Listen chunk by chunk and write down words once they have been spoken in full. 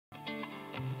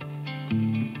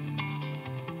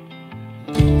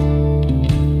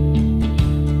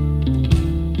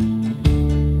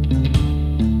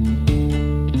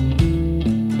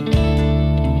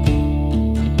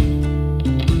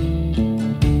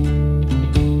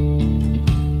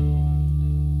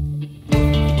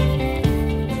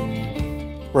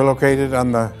located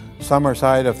on the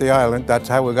Summerside of the island. That's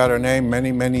how we got our name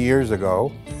many, many years ago.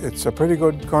 It's a pretty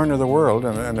good corner of the world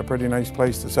and a pretty nice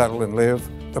place to settle and live.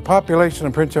 The population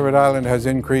of Prince Edward Island has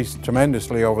increased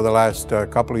tremendously over the last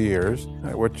couple of years,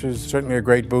 which is certainly a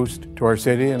great boost to our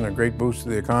city and a great boost to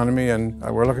the economy, and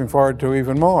we're looking forward to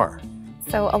even more.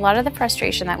 So a lot of the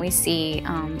frustration that we see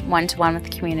one-to-one with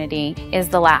the community is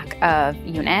the lack of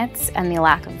units and the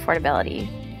lack of affordability.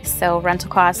 So rental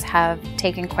costs have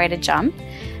taken quite a jump,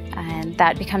 and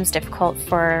that becomes difficult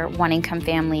for one-income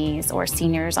families or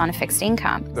seniors on a fixed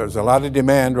income. There's a lot of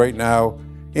demand right now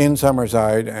in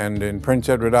Summerside and in Prince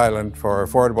Edward Island for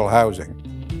affordable housing.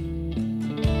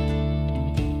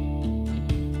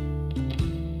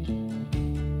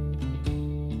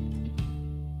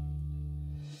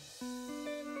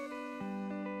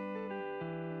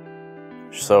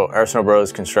 So Arsenault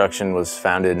Bros Construction was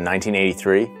founded in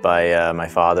 1983 by my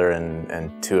father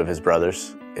and two of his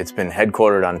brothers. It's been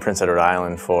headquartered on Prince Edward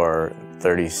Island for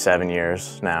 37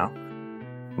 years now.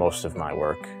 Most of my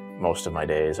work, most of my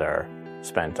days are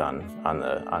spent on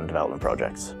development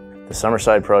projects. The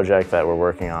Summerside project that we're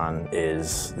working on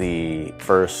is the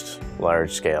first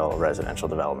large-scale residential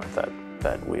development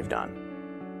that we've done.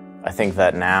 I think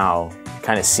that now,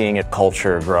 kind of seeing a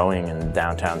culture growing in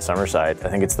downtown Summerside, I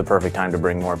think it's the perfect time to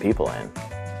bring more people in.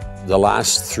 The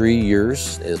last 3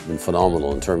 years has been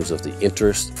phenomenal in terms of the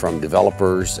interest from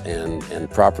developers and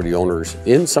property owners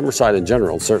in Summerside in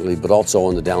general, certainly, but also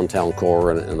in the downtown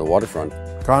core and the waterfront.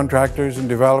 Contractors and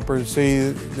developers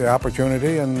see the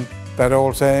opportunity, and that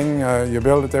old saying, you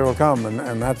build it, they will come,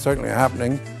 and that's certainly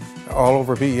happening all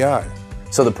over PEI.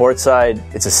 So the port side,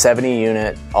 it's a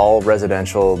 70-unit,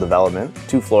 all-residential development.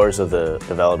 2 floors of the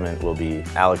development will be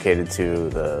allocated to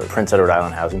the Prince Edward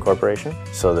Island Housing Corporation.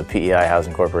 So the PEI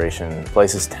Housing Corporation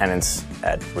places tenants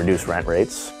at reduced rent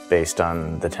rates based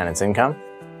on the tenant's income.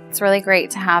 It's really great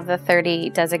to have the 30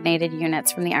 designated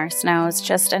units from the Arsenaults,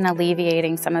 just in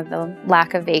alleviating some of the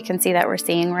lack of vacancy that we're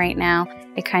seeing right now.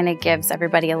 It kind of gives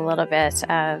everybody a little bit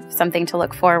of something to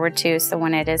look forward to, so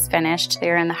when it is finished,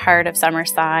 you're in the heart of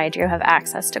Summerside, you have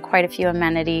access to quite a few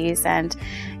amenities, and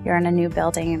you're in a new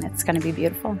building, and it's going to be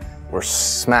beautiful. We're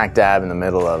smack dab in the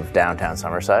middle of downtown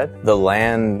Summerside. The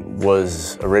land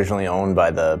was originally owned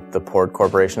by the Port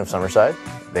Corporation of Summerside.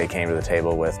 They came to the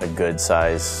table with a good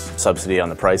size subsidy on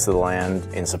the price of the land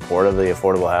in support of the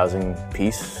affordable housing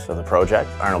piece of the project.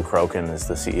 Arnold Crokin is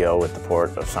the CEO with the Port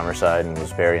of Summerside and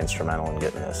was very instrumental in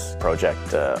getting this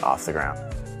project off the ground.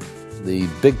 The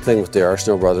big thing with the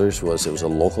Arsenault brothers was it was a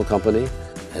local company,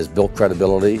 has built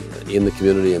credibility in the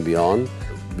community and beyond.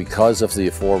 Because of the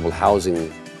affordable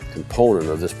housing component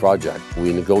of this project,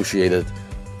 we negotiated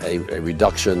a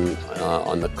reduction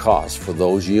on the cost for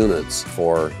those units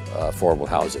for affordable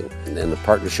housing. And the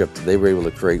partnership that they were able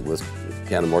to create with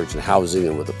Canada Mortgage and Housing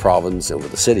and with the province and with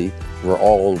the city were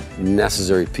all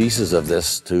necessary pieces of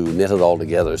this to knit it all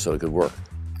together so it could work.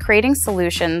 Creating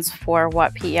solutions for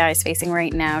what PEI is facing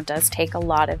right now does take a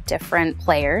lot of different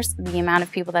players. The amount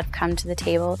of people that have come to the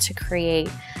table to create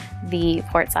the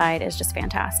port side is just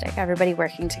fantastic. Everybody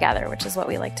working together, which is what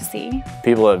we like to see.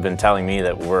 People have been telling me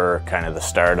that we're kind of the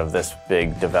start of this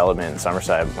big development in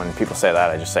Summerside. When people say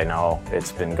that, I just say no.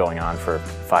 It's been going on for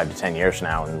 5 to 10 years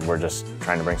now, and we're just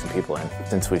trying to bring some people in.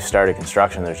 Since we've started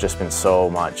construction, there's just been so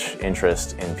much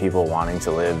interest in people wanting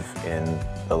to live in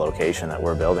the location that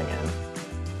we're building in.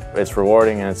 It's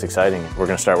rewarding and it's exciting. We're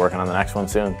going to start working on the next one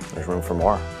soon. There's room for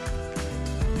more.